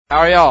How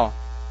are y'all?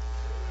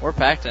 We're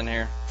packed in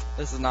here.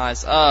 This is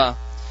nice.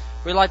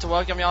 We'd like to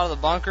welcome y'all to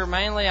the bunker.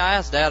 Mainly, I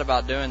asked Dad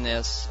about doing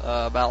this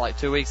about like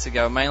 2 weeks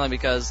ago, mainly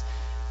because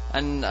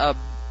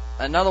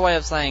another way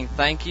of saying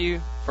thank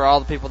you for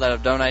all the people that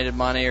have donated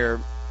money or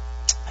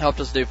helped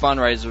us do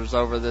fundraisers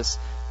over this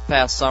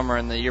past summer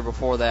and the year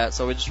before that.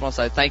 So we just want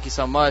to say thank you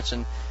so much.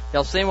 And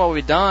y'all seen what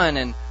we've done,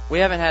 and we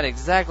haven't had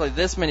exactly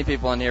this many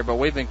people in here, but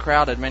we've been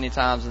crowded many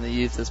times in the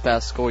youth this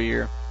past school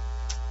year.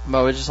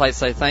 But we'd just like to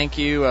say thank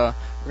you.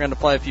 We're going to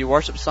play a few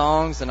worship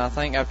songs, and I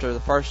think after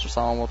the first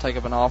song we'll take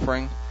up an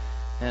offering,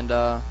 and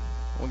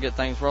we'll get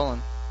things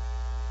rolling.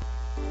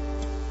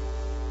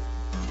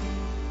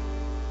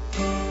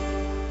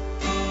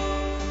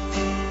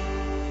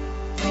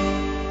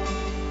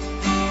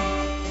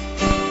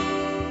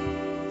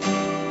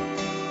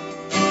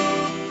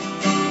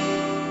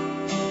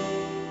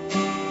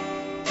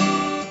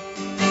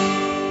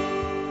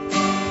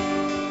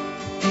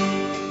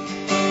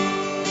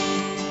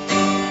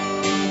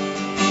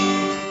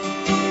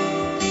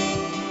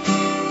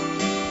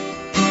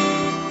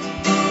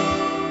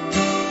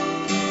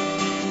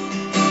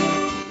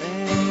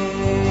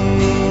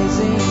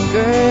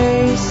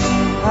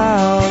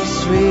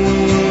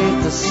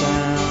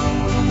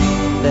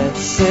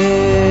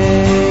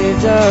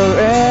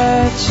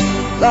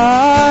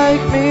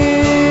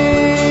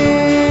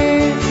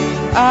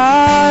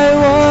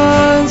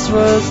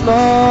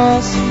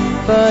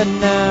 But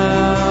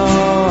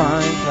now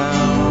I'm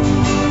found,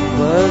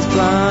 was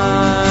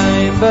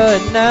blind,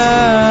 but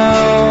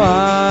now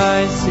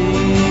I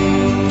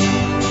see.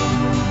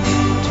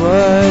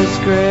 'Twas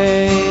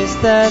grace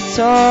that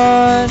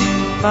taught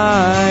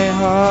my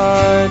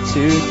heart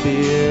to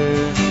fear,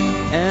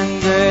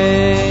 and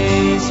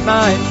grace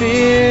my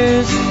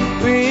fears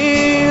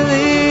relieved.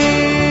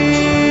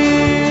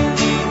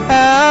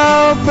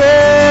 How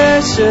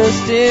precious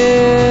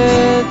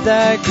did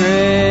that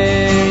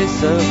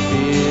grace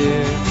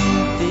appear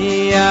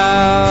the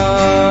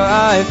hour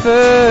I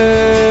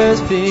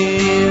first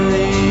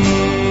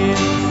believed.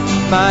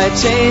 My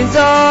chains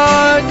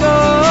are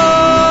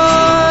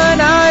gone,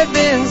 I've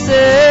been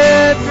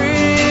set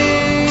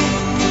free.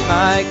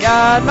 My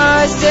God,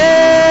 my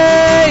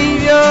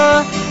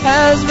Savior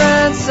has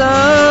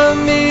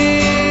ransomed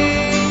me.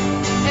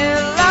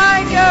 And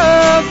like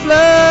a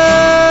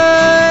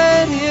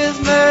flood, His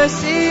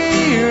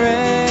mercy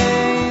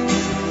reigns.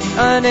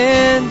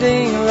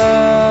 Unending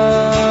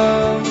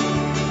love,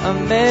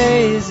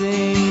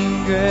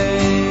 amazing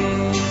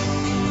grace.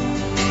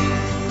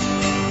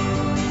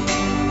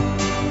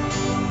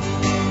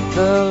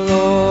 The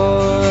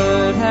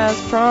Lord has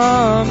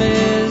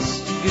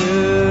promised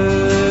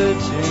good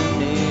to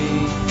me.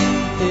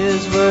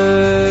 His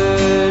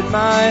word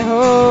my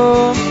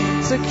hope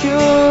secures.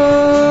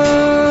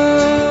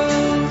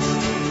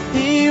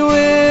 He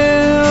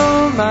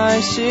will my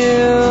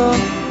shield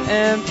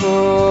and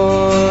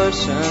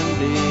portion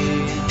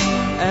be,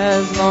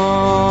 as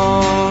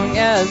long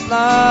as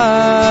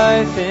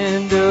life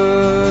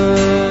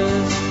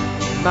endures.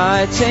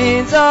 My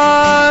chains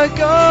are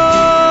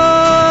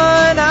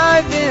gone,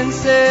 I've been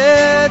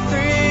set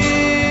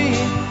free.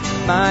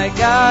 My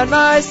God,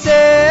 my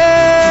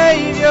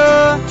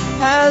Savior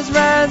has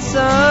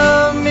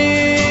ransomed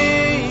me.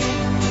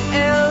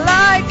 And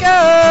like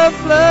a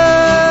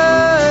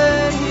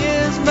flood,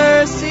 His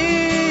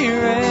mercy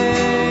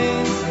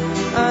reigns.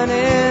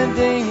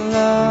 Unending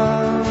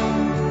love,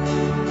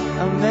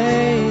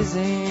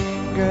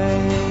 amazing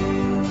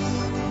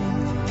grace.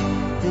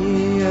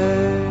 The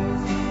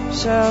earth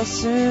shall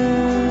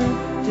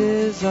soon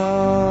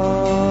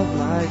dissolve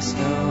like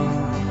snow.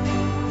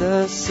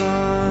 The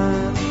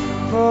sun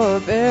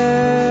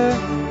forbear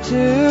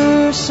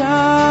to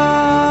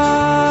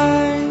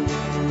shine,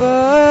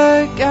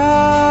 but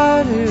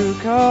God who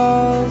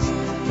calls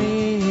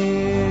me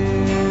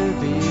here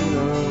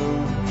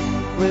below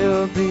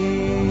will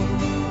be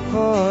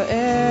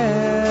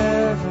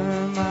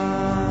forever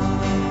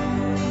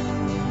mine,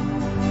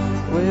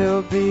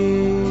 will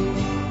be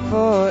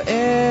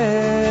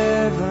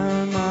forever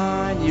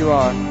mine. You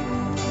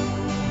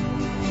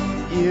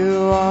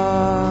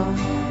are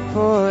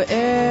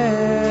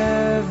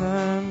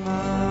forever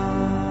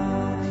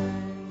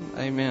mine.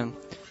 Amen.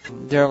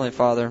 Dear Heavenly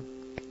Father,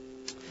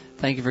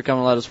 thank you for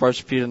coming to let us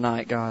worship you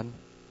tonight, God.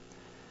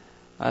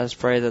 I just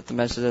pray that the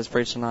message that's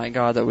preached tonight,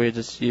 God, that we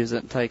just use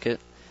it and take it,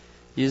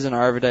 use it in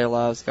our everyday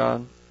lives,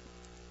 God.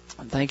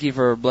 Thank you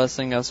for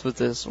blessing us with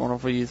this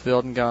wonderful youth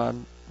building, God,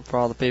 for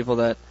all the people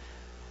that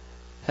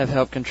have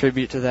helped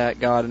contribute to that,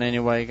 God, in any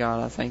way,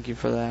 God. I thank you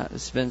for that.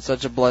 It's been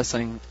such a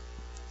blessing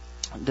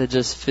to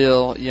just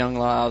fill young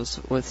lives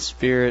with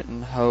spirit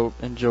and hope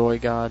and joy,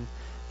 God,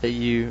 that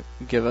you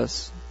give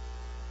us.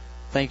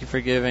 Thank you for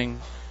giving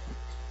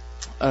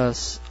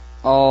us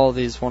all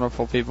these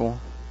wonderful people.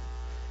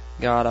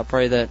 God, I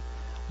pray that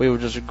we will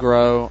just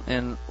grow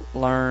and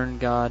learn,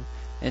 God,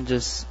 and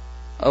just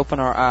open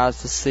our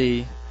eyes to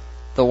see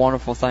the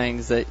wonderful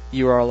things that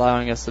you are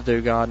allowing us to do,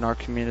 God, in our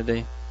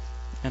community,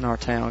 in our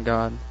town,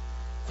 God.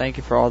 Thank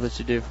you for all that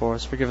you do for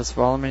us. Forgive us of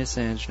all our many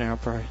sins. Now I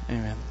pray.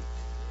 Amen.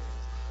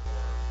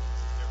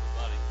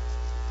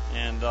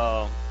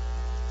 and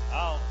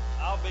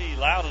I'll be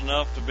loud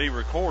enough to be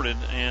recorded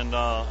and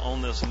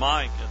on this mic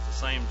at the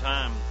same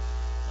time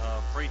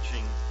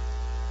preaching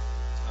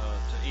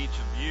to each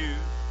of you.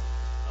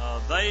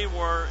 They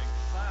were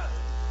excited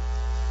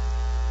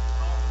to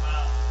talk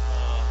about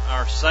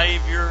our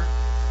Savior.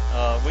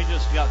 We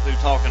just got through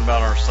talking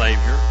about our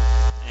Savior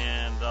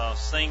and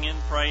singing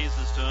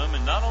praises to Him.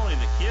 And not only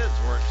the kids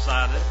were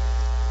excited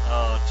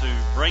to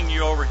bring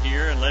you over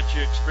here and let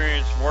you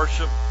experience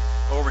worship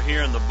over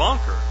here in the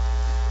bunker,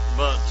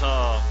 but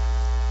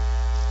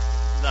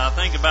I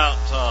think about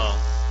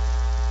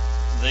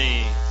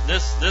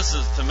this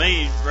is, to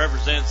me,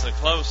 represents a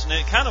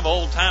close-knit kind of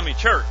old-timey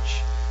church.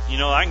 You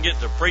know, I can get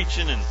to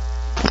preaching and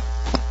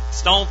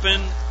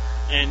stomping,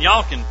 and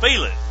y'all can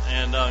feel it,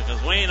 and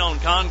because we ain't on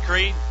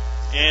concrete.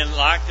 And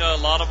like a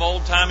lot of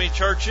old-timey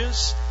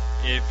churches,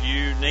 if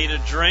you need a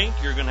drink,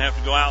 you're going to have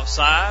to go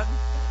outside.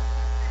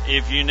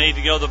 If you need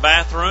to go to the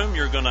bathroom,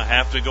 you're going to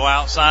have to go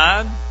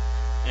outside.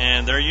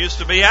 And there used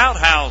to be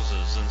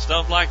outhouses and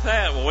stuff like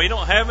that. Well, we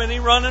don't have any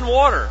running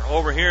water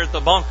over here at the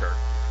bunker.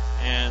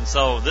 And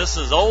so this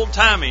is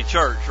old-timey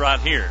church right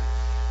here.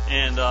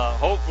 And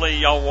hopefully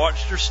y'all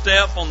watched your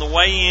step on the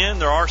way in.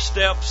 There are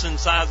steps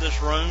inside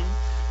this room.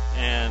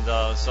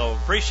 And so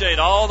appreciate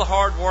all the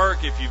hard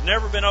work. If you've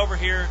never been over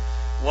here,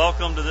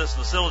 welcome to this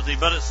facility.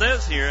 But it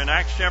says here in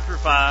Acts chapter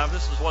 5,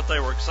 this is what they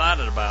were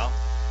excited about.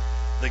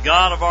 The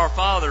God of our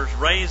fathers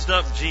raised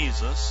up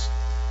Jesus,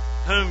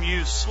 whom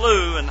you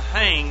slew and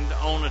hanged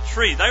on a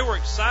tree. They were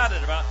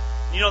excited about,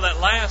 that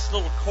last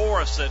little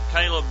chorus that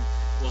Caleb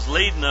was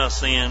leading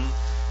us in.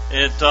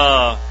 It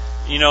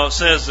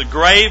says, the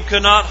grave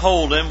could not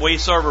hold Him. We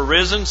serve a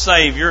risen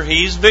Savior.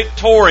 He's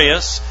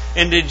victorious.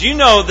 And did you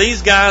know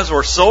these guys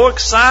were so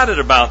excited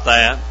about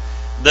that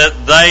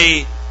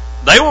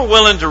they were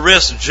willing to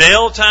risk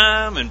jail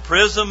time,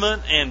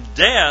 imprisonment, and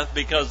death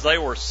because they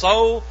were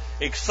so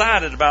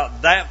excited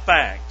about that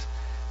fact.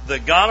 The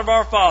God of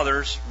our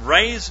fathers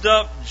raised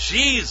up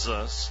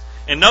Jesus.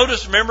 And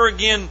notice, remember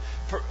again,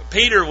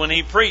 Peter, when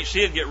he preached,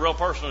 he'd get real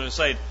personal and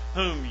say,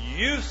 whom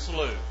you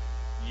slew,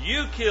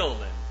 you killed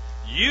Him,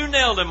 you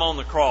nailed Him on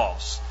the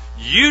cross,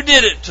 you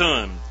did it to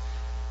Him.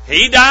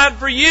 He died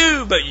for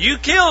you, but you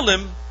killed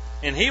Him.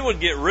 And he would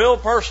get real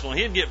personal.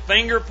 He'd get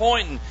finger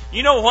pointing.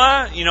 You know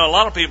why? A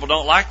lot of people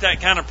don't like that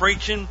kind of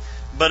preaching.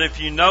 But if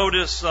you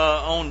notice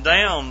on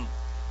down,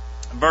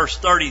 verse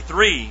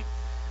 33,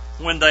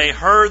 when they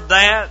heard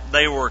that,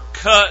 they were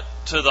cut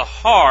to the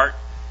heart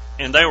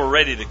and they were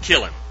ready to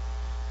kill Him.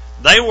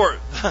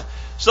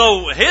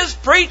 So his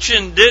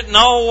preaching didn't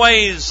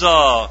always,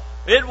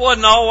 it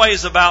wasn't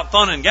always about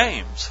fun and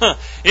games.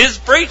 His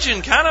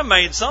preaching kind of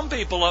made some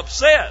people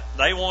upset.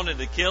 They wanted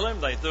to kill Him.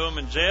 They threw Him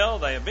in jail.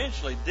 They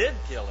eventually did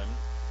kill Him.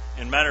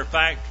 And matter of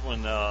fact,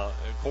 when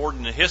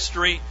according to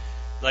history,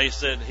 they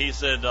said,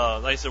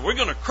 we're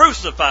going to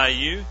crucify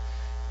you.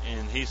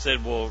 And he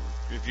said, well,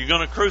 if you're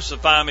going to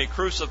crucify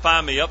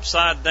me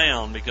upside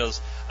down,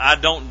 because I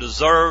don't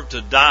deserve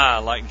to die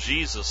like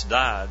Jesus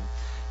died.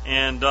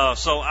 And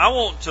so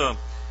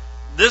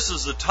this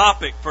is the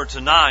topic for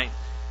tonight.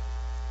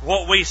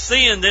 What we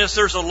see in this,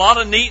 there's a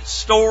lot of neat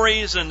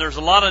stories and there's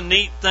a lot of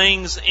neat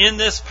things in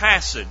this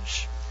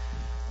passage.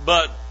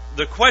 But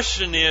the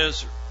question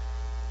is,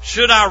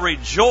 should I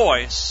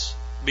rejoice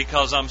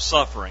because I'm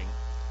suffering?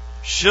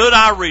 Should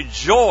I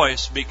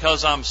rejoice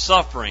because I'm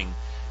suffering?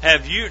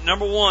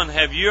 Number one,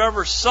 have you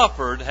ever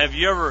suffered?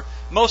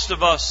 Most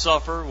of us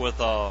suffer with,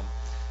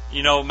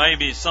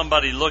 maybe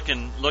somebody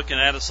looking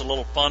at us a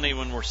little funny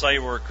when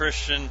we're a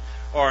Christian,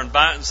 or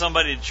inviting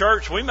somebody to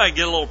church. We may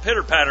get a little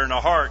pitter-patter in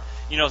our heart.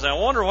 Say, I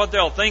wonder what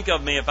they'll think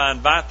of me if I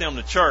invite them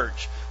to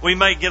church. We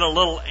may get a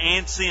little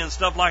antsy and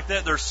stuff like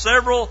that. There's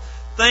several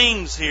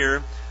things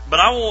here, but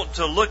I want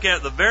to look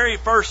at the very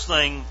first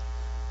thing.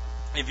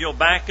 If you'll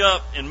back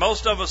up, and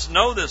most of us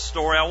know this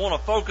story, I want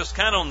to focus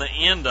kind of on the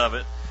end of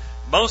it.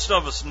 Most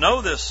of us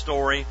know this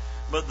story,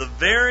 but the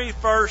very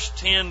first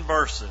 10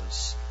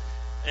 verses,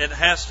 it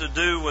has to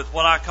do with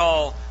what I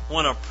call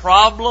when a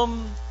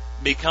problem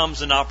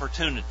becomes an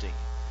opportunity.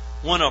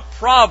 When a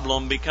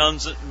problem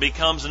becomes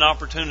an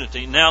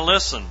opportunity. Now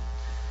listen,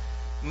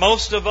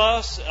 most of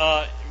us,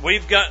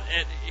 we've got,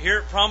 here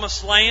at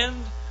Promised Land,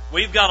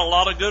 we've got a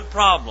lot of good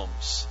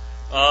problems.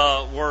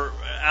 We're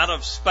out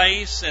of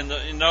space, and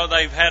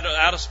they've had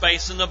out of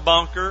space in the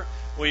bunker.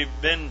 We've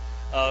been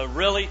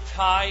really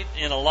tight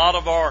in a lot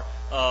of our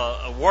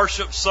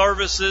worship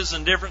services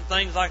and different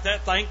things like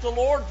that. Thank the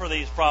Lord for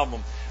these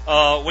problems.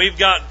 We've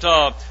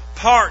got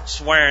parts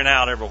wearing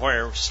out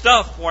everywhere,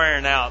 stuff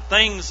wearing out,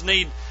 things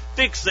need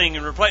fixing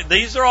and replacing.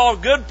 These are all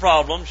good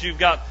problems. You've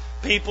got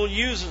people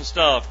using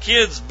stuff,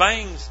 kids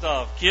bang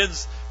stuff,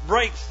 kids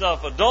break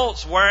stuff,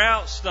 adults wear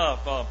out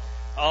stuff.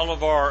 All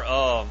of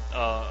our,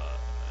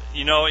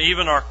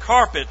 even our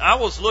carpet. I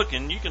was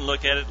looking, you can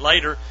look at it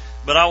later,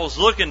 but I was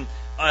looking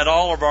at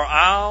all of our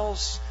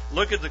aisles.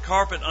 Look at the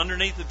carpet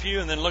underneath the pew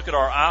and then look at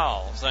our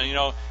aisles. And,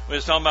 we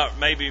was talking about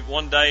maybe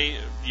one day,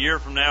 a year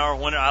from now or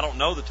when, I don't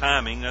know the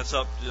timing. That's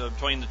up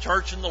between the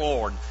church and the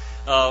Lord.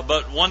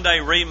 but one day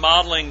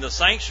remodeling the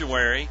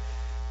sanctuary.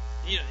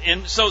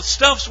 And so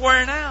stuff's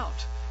wearing out.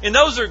 And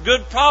those are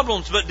good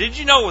problems, but did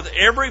you know with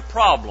every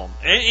problem,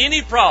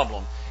 any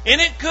problem,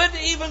 and it could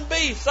even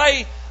be,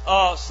 say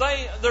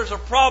there's a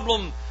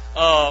problem,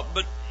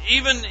 but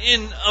even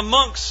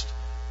amongst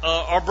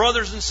our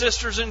brothers and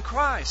sisters in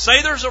Christ.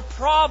 Say there's a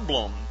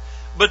problem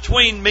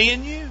between me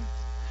and you.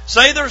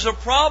 Say there's a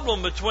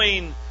problem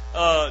between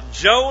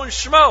Joe and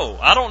Schmo.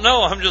 I don't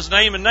know. I'm just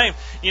naming names.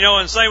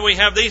 And say we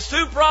have these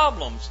two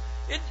problems.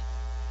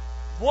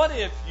 What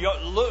if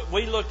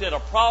we looked at a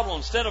problem,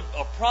 instead of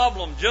a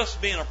problem just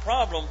being a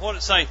problem, what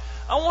it say?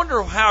 I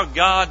wonder how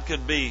God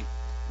could be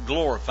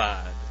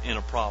glorified in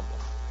a problem.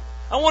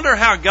 I wonder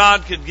how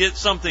God could get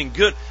something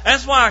good.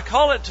 That's why I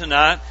call it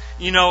tonight,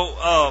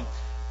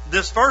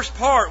 this first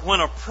part,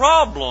 when a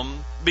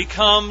problem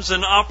becomes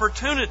an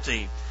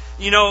opportunity.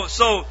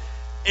 So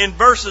in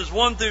verses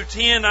 1 through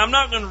 10, I'm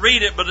not going to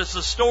read it, but it's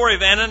the story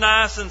of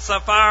Ananias and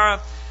Sapphira.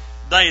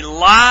 They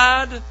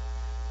lied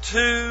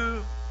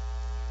to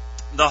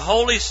the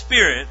Holy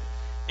Spirit,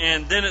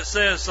 and then it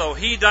says, so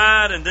he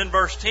died, and then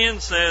verse 10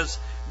 says,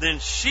 then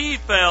she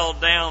fell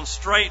down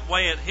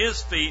straightway at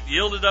his feet,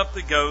 yielded up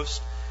the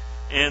ghost,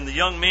 and the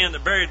young man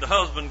that buried the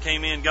husband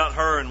came in, got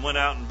her, and went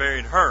out and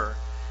buried her.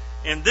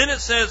 And then it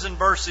says in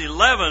verse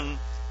 11,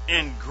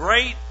 and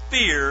great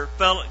fear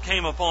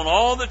came upon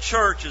all the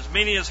church, as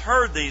many as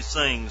heard these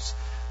things.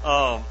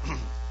 I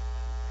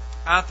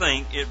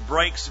think it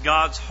breaks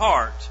God's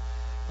heart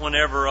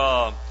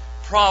whenever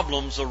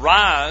problems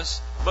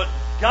arise. But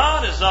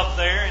God is up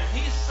there and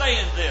He's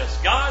saying this.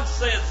 God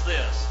says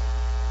this.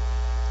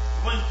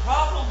 When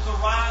problems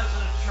arise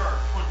in a church,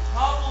 when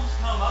problems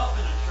come up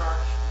in a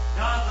church,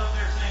 God's up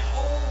there saying,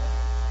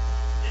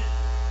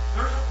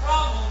 there's a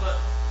problem, but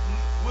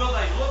will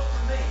they look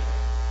to me?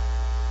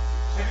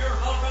 Have you ever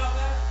thought about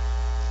that?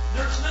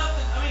 There's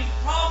nothing,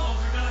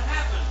 problems are going to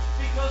happen.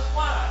 Because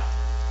why?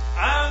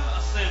 I'm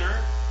a sinner,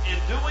 and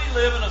do we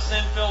live in a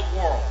sin-filled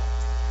world?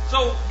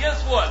 So guess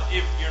what?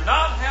 If you're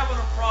not having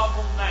a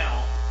problem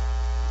now,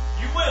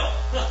 you will.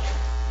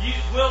 You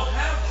will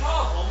have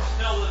problems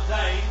till the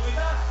day we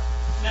die.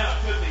 Now,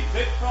 it could be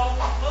big problems,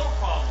 little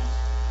problems.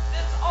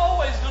 It's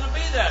always going to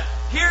be that.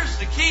 Here's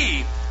the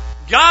key.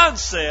 God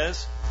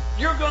says,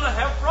 you're going to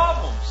have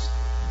problems.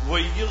 Will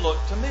you look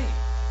to me?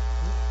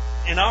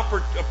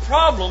 A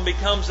problem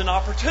becomes an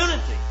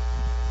opportunity.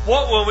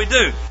 What will we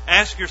do?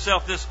 Ask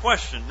yourself this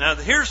question. Now,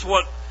 here's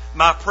what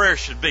my prayer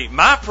should be.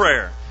 My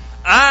prayer.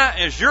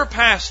 As your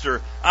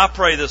pastor, I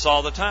pray this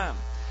all the time.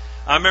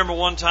 I remember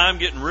one time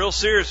getting real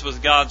serious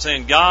with God,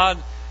 saying, God,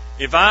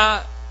 if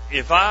I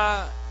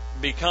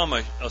become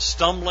a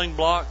stumbling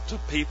block to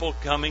people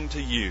coming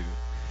to you,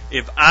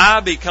 if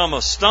I become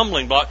a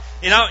stumbling block,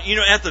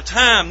 at the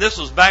time, this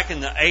was back in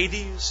the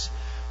 80s,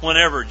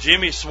 whenever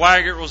Jimmy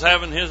Swaggart was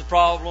having his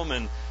problem,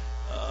 and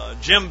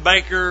Jim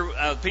Baker,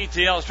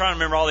 PTL, I was trying to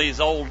remember all these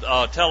old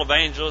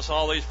televangelists,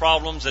 all these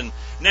problems, and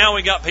now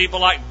we got people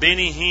like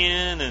Benny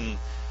Hinn and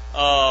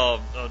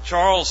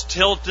Charles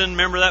Tilton,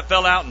 remember that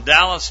fella out in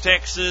Dallas,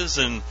 Texas,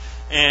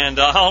 and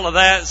all of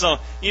that. So,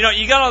 you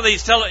got all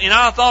these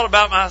I thought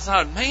about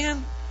myself,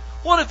 man,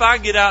 what if I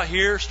get out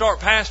here,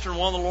 start pastoring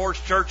one of the Lord's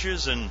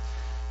churches, and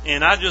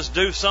I just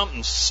do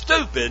something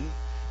stupid,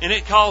 and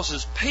it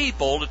causes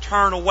people to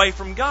turn away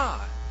from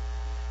God?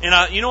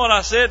 And you know what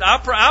I said?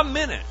 I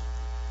meant it.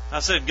 I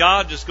said,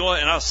 God, just go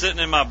ahead. And I was sitting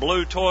in my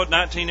blue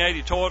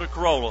 1980 Toyota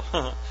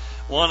Corolla.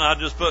 One I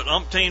just put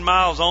umpteen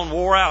miles on,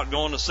 wore out,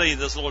 going to see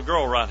this little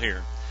girl right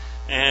here.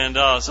 And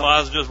so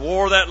I just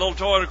wore that little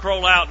Toyota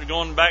Corolla out and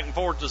going back and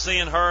forth to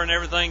seeing her and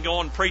everything,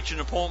 going preaching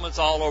appointments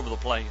all over the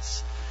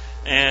place.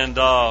 And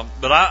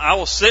but I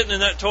was sitting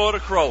in that Toyota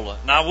Corolla,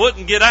 and I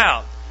wouldn't get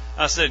out.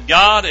 I said,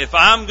 God, if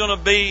I'm going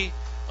to be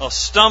a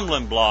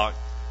stumbling block,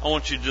 I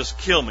want you to just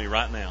kill me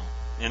right now.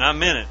 And I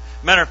meant it.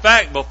 Matter of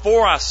fact,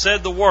 before I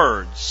said the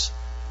words,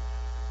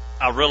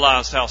 I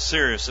realized how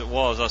serious it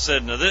was. I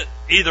said, now,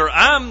 either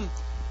I'm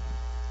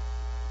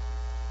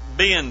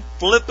being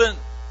flippant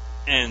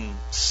and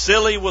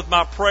silly with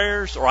my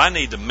prayers, or I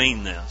need to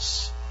mean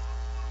this.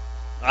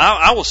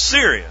 I was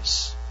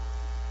serious.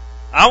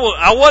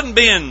 I wasn't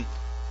being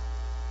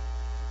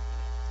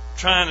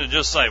trying to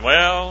just say,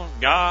 well,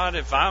 God,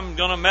 if I'm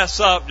going to mess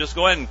up, just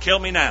go ahead and kill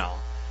me now.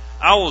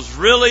 I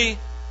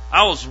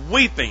was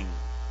weeping.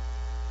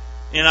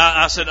 And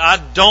I said, I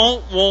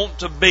don't want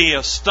to be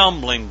a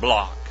stumbling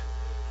block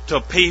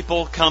to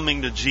people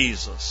coming to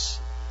Jesus.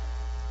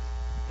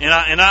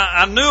 And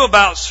I knew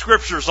about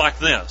scriptures like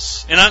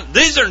this. And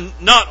these are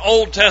not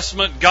Old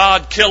Testament,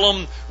 God kill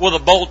them with a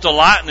bolt of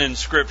lightning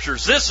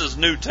scriptures. This is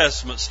New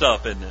Testament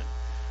stuff, isn't it?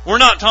 We're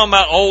not talking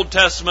about Old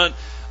Testament,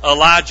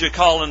 Elijah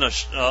calling a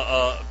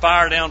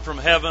fire down from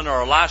heaven,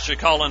 or Elisha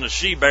calling a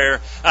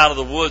she-bear out of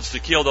the woods to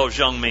kill those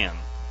young men.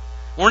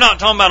 We're not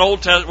talking about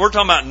Old Testament, we're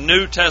talking about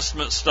New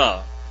Testament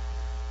stuff.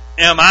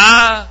 Am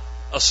I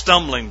a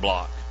stumbling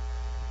block?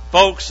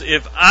 Folks,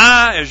 if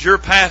I, as your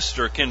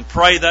pastor, can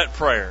pray that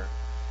prayer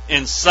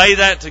and say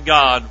that to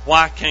God,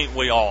 why can't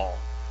we all?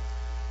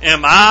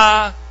 Am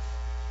I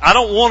I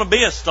don't want to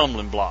be a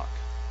stumbling block.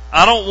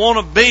 I don't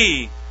want to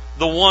be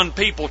the one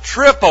people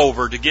trip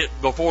over to get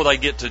before they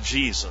get to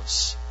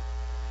Jesus.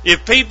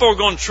 If people are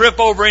going to trip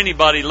over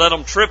anybody, let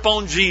them trip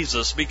on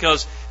Jesus,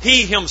 because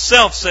He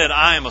Himself said,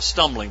 I am a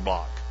stumbling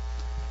block.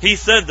 He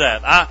said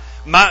that.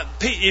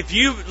 If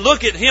you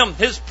look at Him,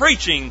 His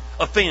preaching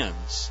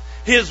offends.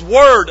 His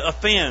Word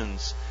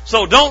offends.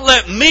 So don't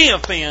let me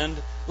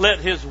offend. Let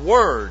His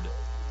Word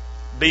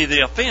be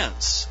the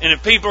offense. And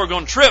if people are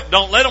going to trip,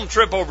 don't let them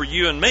trip over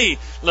you and me.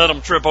 Let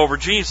them trip over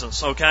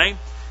Jesus, okay?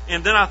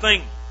 And then I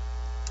think,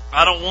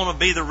 I don't want to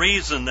be the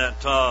reason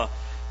that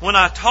when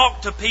I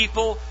talk to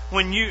people, do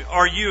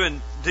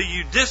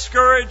you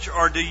discourage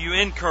or do you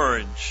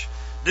encourage?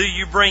 Do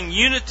you bring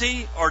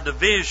unity or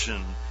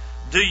division?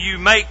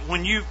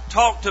 When you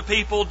talk to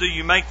people, do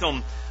you make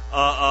them,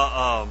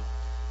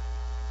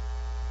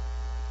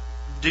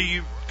 do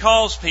you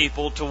cause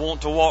people to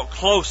want to walk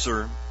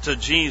closer to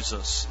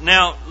Jesus?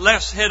 Now,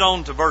 let's head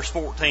on to verse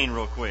 14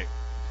 real quick.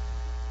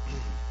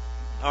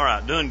 All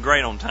right, doing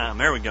great on time.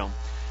 There we go.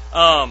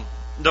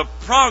 The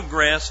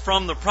progress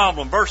from the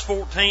problem. Verse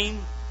 14,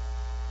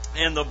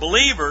 and the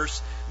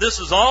believers, this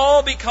is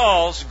all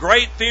because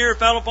great fear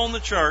fell upon the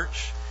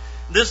church.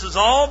 This is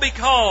all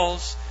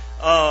because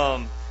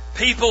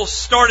people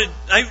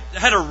they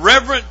had a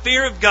reverent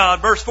fear of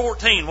God. Verse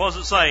 14, what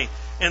does it say?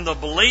 And the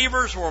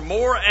believers were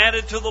more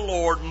added to the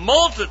Lord,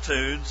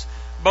 multitudes,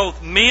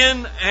 both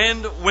men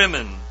and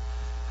women.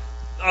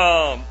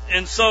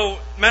 And so,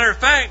 matter of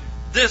fact,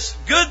 this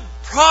good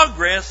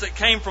progress that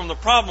came from the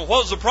problem.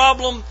 What was the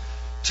problem?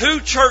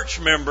 2 church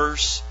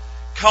members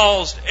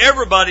caused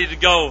everybody to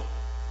go.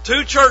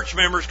 2 church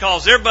members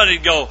caused everybody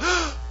to go,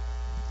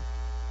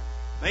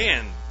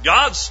 man,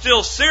 God's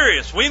still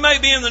serious. We may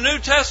be in the New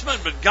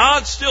Testament, but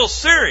God's still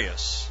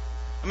serious.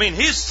 I mean,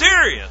 He's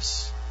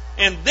serious.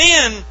 And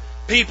then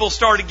people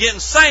started getting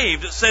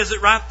saved. It says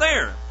it right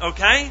there.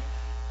 Okay?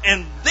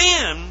 And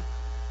then,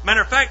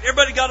 matter of fact,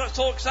 everybody got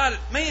so excited.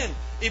 Man,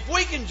 if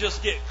we can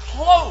just get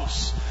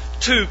close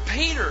to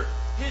Peter,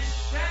 his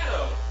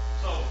shadow.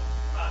 So,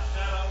 my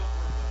shadow,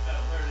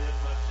 there it is.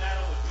 My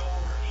shadow would go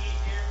over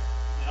Eve here,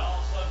 and all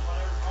of a sudden,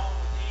 whatever's wrong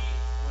with Eve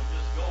would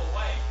just go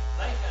away.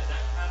 They had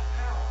that kind of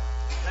power,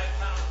 that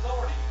kind of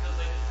authority, because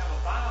they didn't have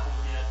a Bible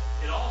yet.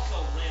 It also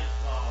lent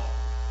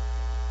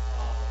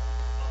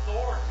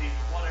authority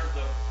to whatever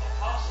the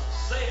apostles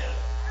said.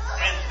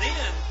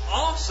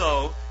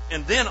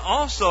 And then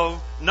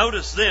also,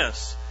 notice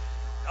this.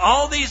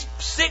 All these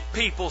sick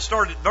people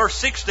started, verse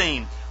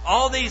 16,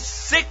 all these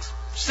sick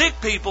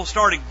people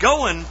started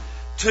going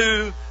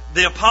to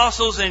the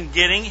apostles and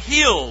getting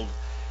healed.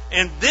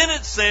 And then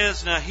it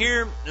says, now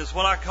here is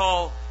what I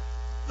call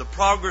the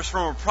progress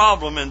from a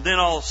problem, and then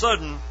all of a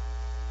sudden,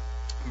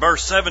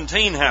 verse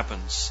 17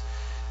 happens.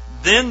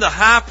 Then the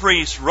high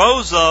priest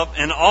rose up,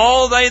 and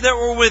all they that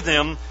were with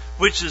him,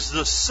 which is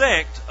the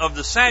sect of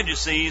the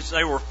Sadducees,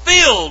 they were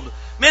filled.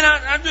 Man,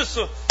 I'm just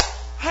so,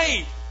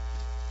 hey,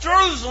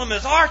 Jerusalem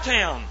is our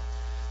town.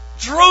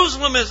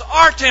 Jerusalem is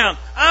our town.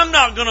 I'm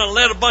not going to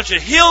let a bunch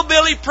of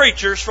hillbilly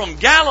preachers from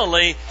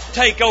Galilee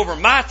take over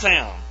my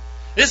town.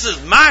 This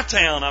is my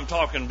town I'm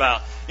talking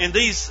about. And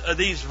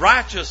these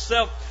righteous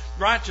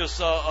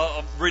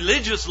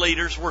religious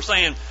leaders were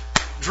saying,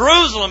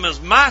 Jerusalem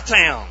is my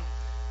town.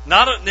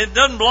 It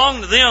doesn't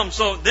belong to them.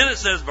 So then it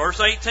says,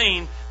 verse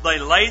 18, they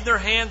laid their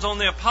hands on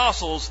the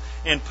apostles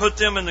and put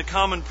them in the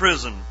common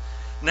prison.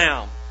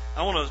 Now,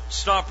 I want to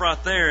stop right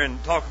there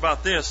and talk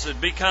about this. It'd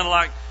be kind of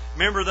like,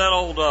 remember that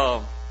old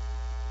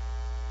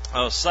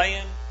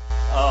saying?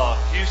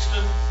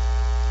 Houston,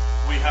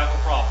 we have a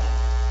problem.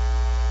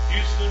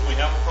 Houston, we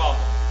have a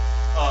problem.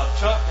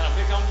 Chuck, can I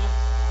pick on you?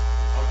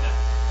 Okay.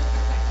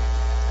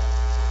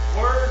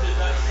 Where did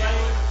that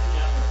saying?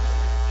 Yeah.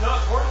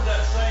 Chuck, where did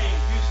that saying,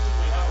 Houston,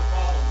 we have a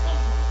problem, come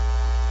from?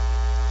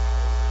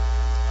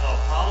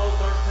 Apollo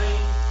 13.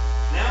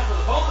 Now for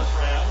the bonus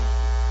round,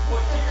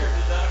 what year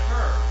did that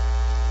occur?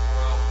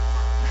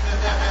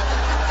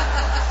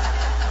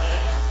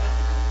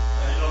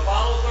 And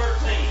Apollo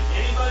 13.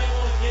 Anybody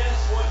want to guess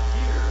what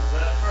year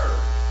that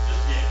occurred?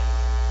 Just guess.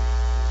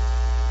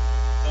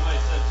 Somebody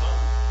said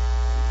something.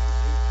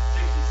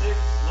 66.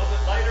 A little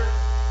bit later.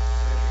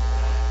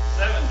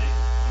 70.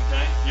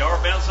 Okay. Y'all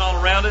are bouncing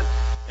all around it.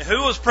 And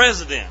who was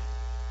president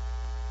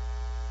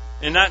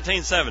in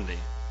 1970?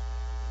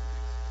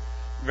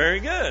 Very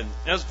good.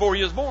 That was before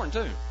you was born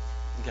too.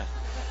 Okay.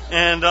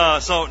 And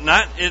so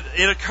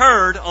it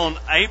occurred on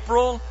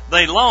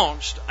they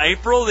launched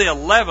April the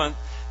 11th,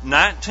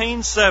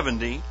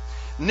 1970.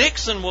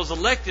 Nixon was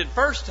elected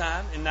first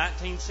time in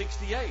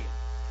 1968.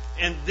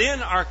 And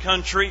then our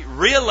country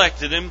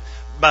reelected him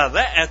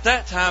at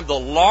that time, the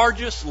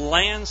largest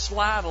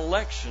landslide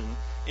election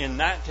in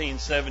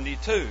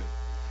 1972.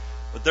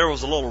 But there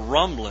was a little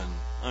rumbling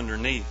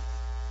underneath.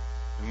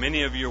 And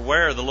many of you are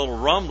aware of the little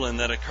rumbling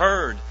that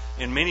occurred.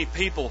 And many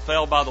people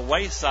fell by the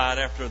wayside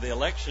after the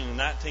election in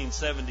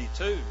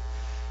 1972.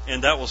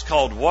 And that was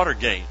called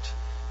Watergate.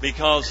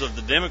 Because of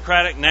the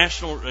Democratic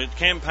National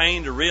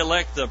campaign to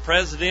re-elect the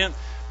president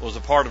was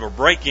a part of a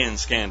break-in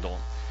scandal.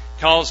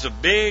 caused a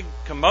big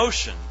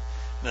commotion.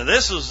 Now,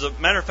 this was, as a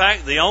matter of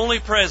fact, the only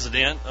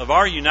president of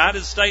our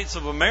United States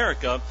of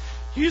America.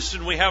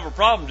 Houston, we have a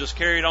problem, just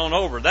carried on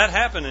over. That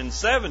happened in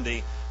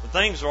 70, but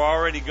things were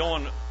already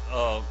going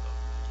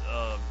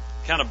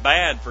kind of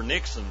bad for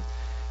Nixon.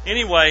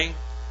 Anyway,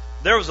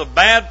 there was a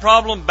bad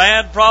problem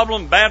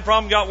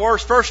got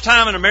worse. First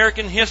time in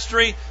American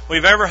history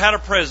we've ever had a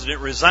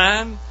president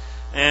resign.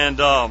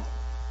 And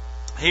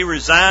he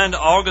resigned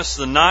August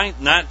the 9th,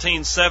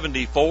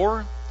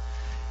 1974.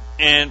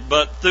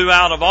 But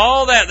throughout of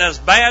all that, that's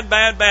bad.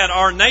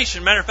 Our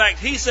nation, matter of fact,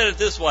 he said it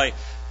this way,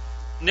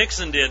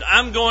 Nixon did.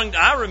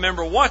 I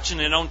remember watching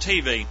it on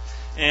TV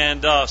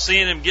and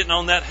seeing him getting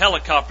on that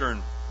helicopter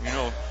and,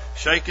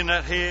 shaking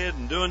that head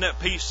and doing that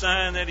peace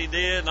sign that he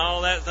did and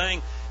all that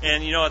thing.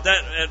 And,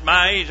 at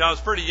my age, I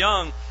was pretty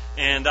young,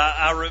 and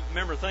I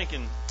remember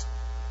thinking,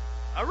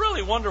 I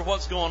really wonder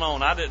what's going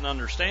on. I didn't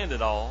understand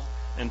it all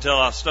until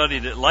I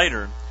studied it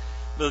later.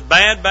 But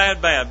bad.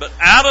 But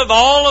out of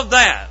all of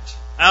that,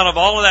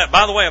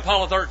 by the way,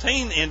 Apollo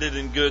 13 ended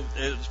in good.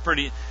 It was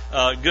pretty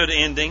good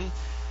ending,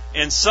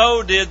 and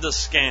so did the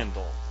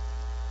scandal.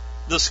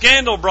 The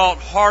scandal brought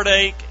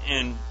heartache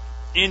and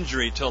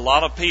injury to a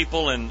lot of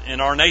people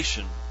in our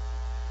nation.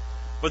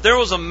 But there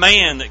was a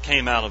man that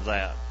came out of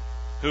that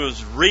who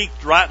was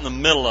wreaked right in the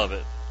middle of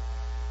it,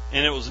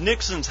 and it was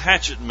Nixon's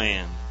hatchet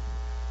man.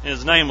 And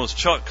his name was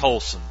Chuck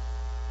Colson.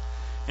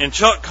 And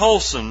Chuck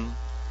Colson,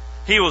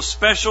 he was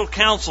special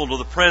counsel to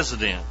the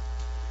president.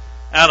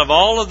 Out of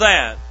all of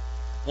that,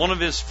 one of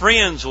his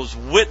friends was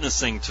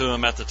witnessing to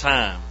him at the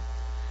time.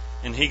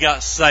 And he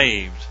got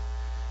saved.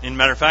 And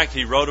matter of fact,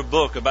 he wrote a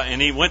book and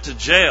he went to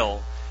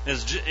jail.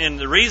 And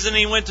the reason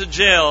he went to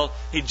jail,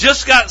 he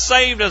just got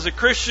saved as a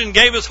Christian,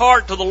 gave his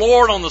heart to the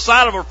Lord on the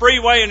side of a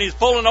freeway, and he's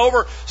pulling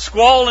over,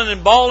 squalling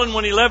and bawling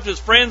when he left his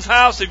friend's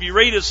house, if you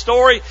read his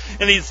story,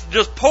 and he's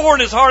just pouring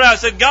his heart out. He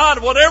said,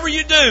 God, whatever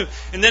you do.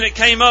 And then it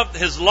came up,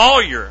 his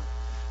lawyer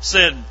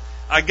said,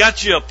 I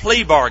got you a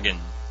plea bargain.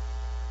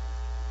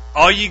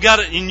 All you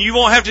got, and you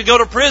won't have to go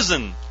to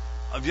prison,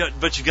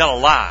 but you got to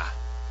lie.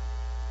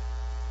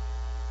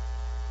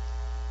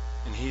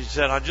 And he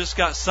said, I just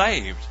got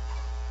saved.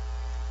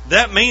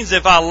 That means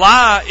if I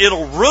lie,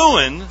 it'll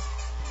ruin.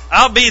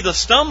 I'll be the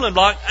stumbling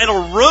block.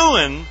 It'll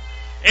ruin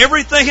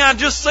everything I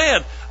just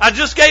said. I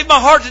just gave my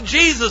heart to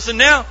Jesus, and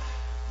now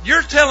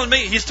you're telling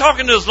me, he's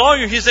talking to his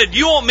lawyer, he said,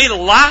 you want me to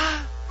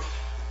lie?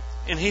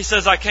 And he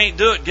says, I can't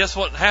do it. Guess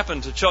what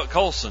happened to Chuck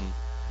Colson?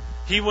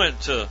 He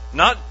went to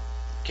not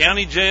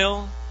county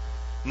jail,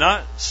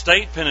 not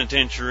state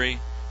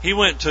penitentiary. He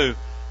went to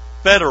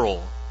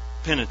federal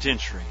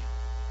penitentiary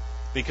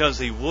because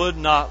he would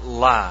not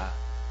lie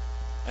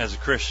as a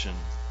Christian.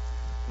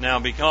 Now,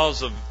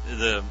 because of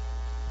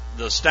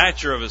the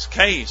stature of his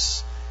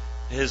case,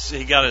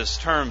 he got his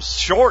terms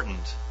shortened.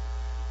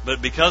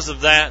 But because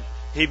of that,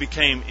 he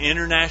became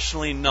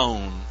internationally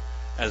known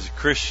as a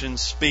Christian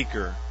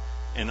speaker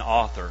and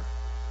author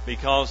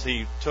because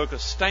he took a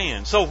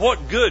stand. So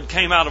what good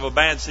came out of a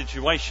bad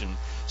situation?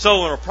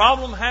 So when a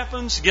problem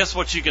happens, guess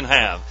what you can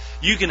have?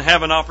 You can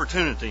have an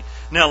opportunity.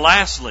 Now,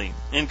 lastly,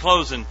 in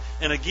closing,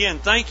 and again,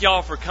 thank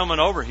y'all for coming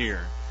over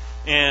here.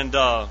 And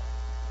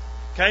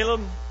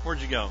Caleb, where'd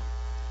you go?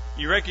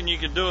 You reckon you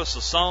could do us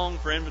a song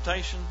for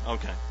invitation?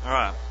 Okay, all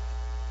right.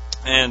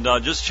 And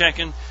just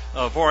checking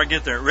before I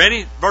get there.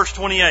 Ready? Verse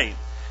 28.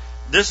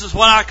 This is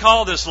what I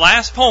call this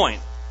last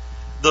point,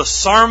 the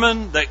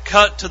sermon that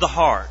cut to the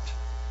heart.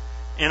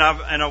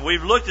 And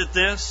we've looked at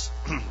this,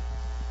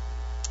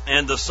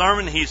 and the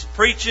sermon he's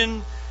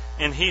preaching,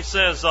 and he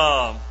says,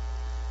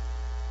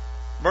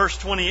 verse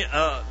 20.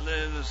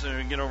 Let's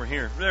get over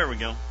here. There we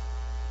go.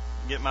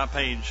 Get my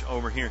page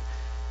over here.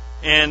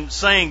 And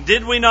saying,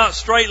 did we not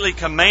straightly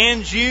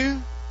command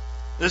you?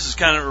 This is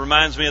kind of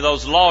reminds me of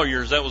those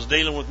lawyers that was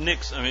dealing with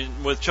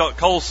with Chuck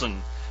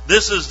Colson.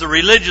 This is the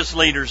religious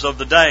leaders of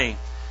the day.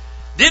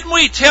 Didn't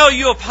we tell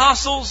you,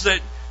 apostles, that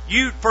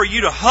for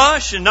you to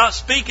hush and not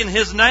speak in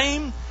His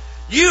name?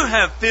 You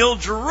have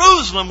filled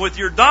Jerusalem with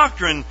your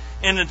doctrine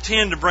and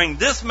intend to bring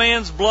this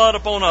man's blood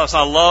upon us.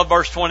 I love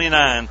verse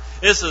 29.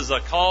 This is a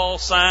call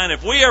sign.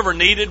 If we ever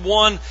needed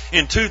one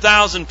in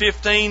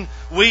 2015,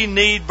 we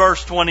need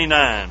verse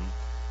 29.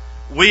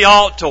 We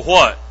ought to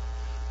what?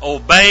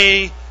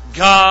 Obey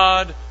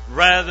God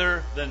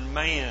rather than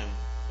man.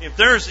 If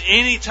there's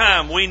any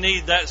time we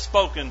need that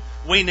spoken,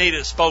 we need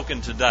it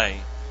spoken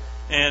today.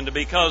 And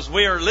because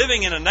we are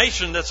living in a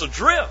nation that's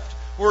adrift,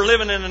 we're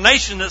living in a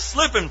nation that's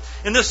slipping.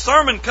 And this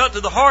sermon cut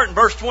to the heart in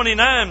verse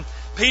 29,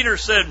 Peter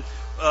said,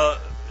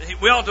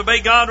 we ought to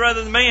obey God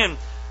rather than man.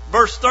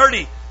 Verse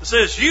 30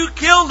 says, you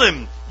killed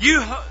him.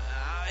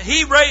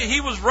 He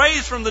was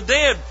raised from the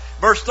dead.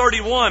 Verse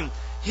 31,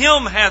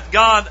 him hath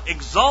God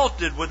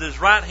exalted with His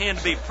right hand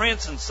to be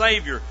Prince and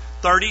Savior.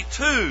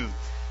 32,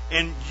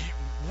 and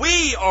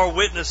we are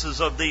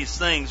witnesses of these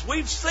things.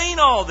 We've seen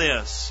all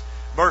this.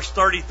 Verse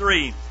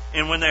 33,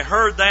 and when they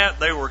heard that,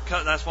 they were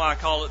cut. That's why I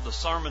call it the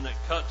sermon that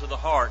cut to the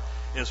heart,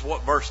 is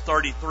what verse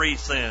 33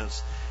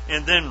 says.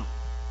 And then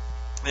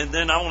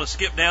I want to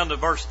skip down to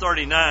verse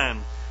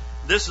 39.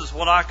 this is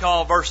what I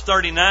call verse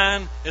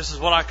 39. This is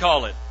what I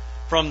call it.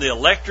 From the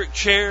electric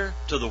chair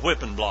to the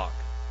whipping block.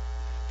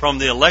 From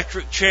the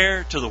electric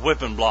chair to the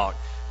whipping block.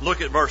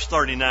 Look at verse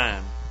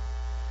 39.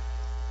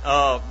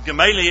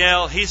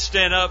 Gamaliel, he's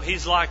stand up.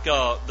 He's like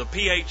the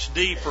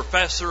PhD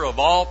professor of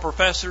all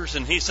professors,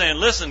 and he's saying,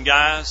 "Listen,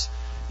 guys,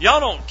 y'all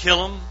don't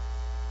kill him,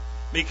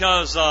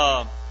 because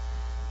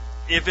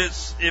if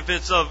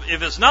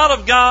it's not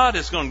of God,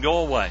 it's going to go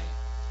away."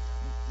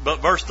 But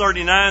verse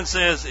 39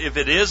 says, "If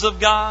it is of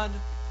God,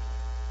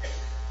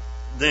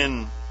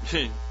 then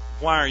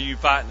why are you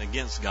fighting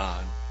against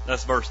God?"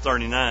 That's verse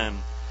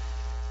 39.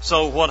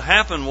 So what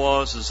happened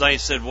was, is they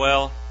said,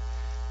 "Well,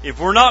 if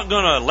we're not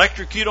going to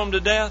electrocute them to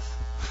death,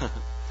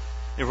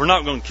 if we're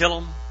not going to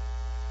kill them,"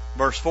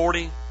 verse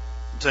 40,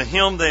 "to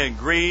him they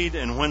agreed,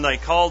 and when they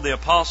called the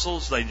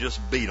apostles, they just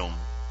beat them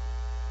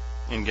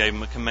and gave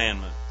them a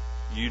commandment.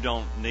 You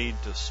don't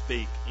need to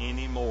speak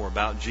any more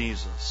about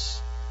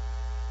Jesus."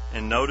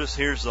 And notice,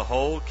 here's the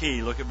whole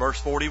key. Look at verse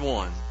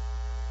 41.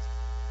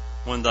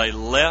 When they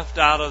left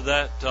out of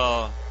that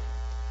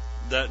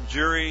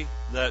jury,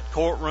 that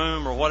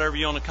courtroom, or whatever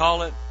you want to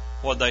call it,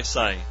 what'd they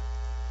say?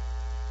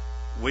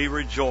 "We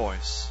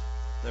rejoice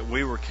that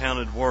we were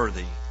counted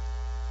worthy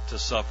to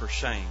suffer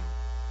shame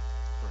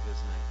for His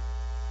name."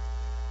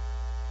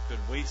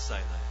 Could we say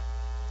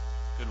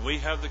that? Could we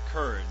have the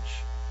courage?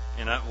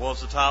 And that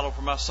was the title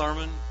for my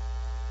sermon.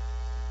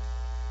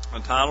 A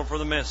title for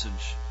the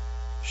message.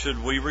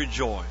 Should we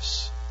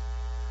rejoice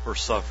for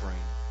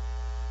suffering?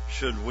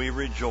 Should we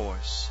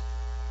rejoice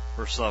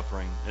for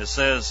suffering? It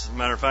says,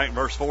 matter of fact,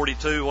 verse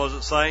 42, what does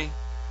it say?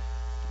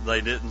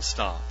 They didn't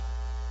stop.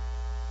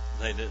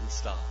 They didn't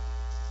stop.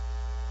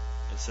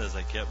 It says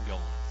they kept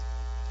going.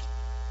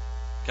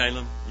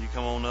 Caleb, you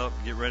come on up,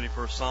 get ready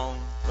for a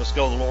song. Let's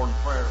go to the Lord in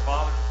prayer.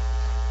 Father,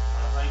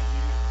 I thank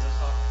you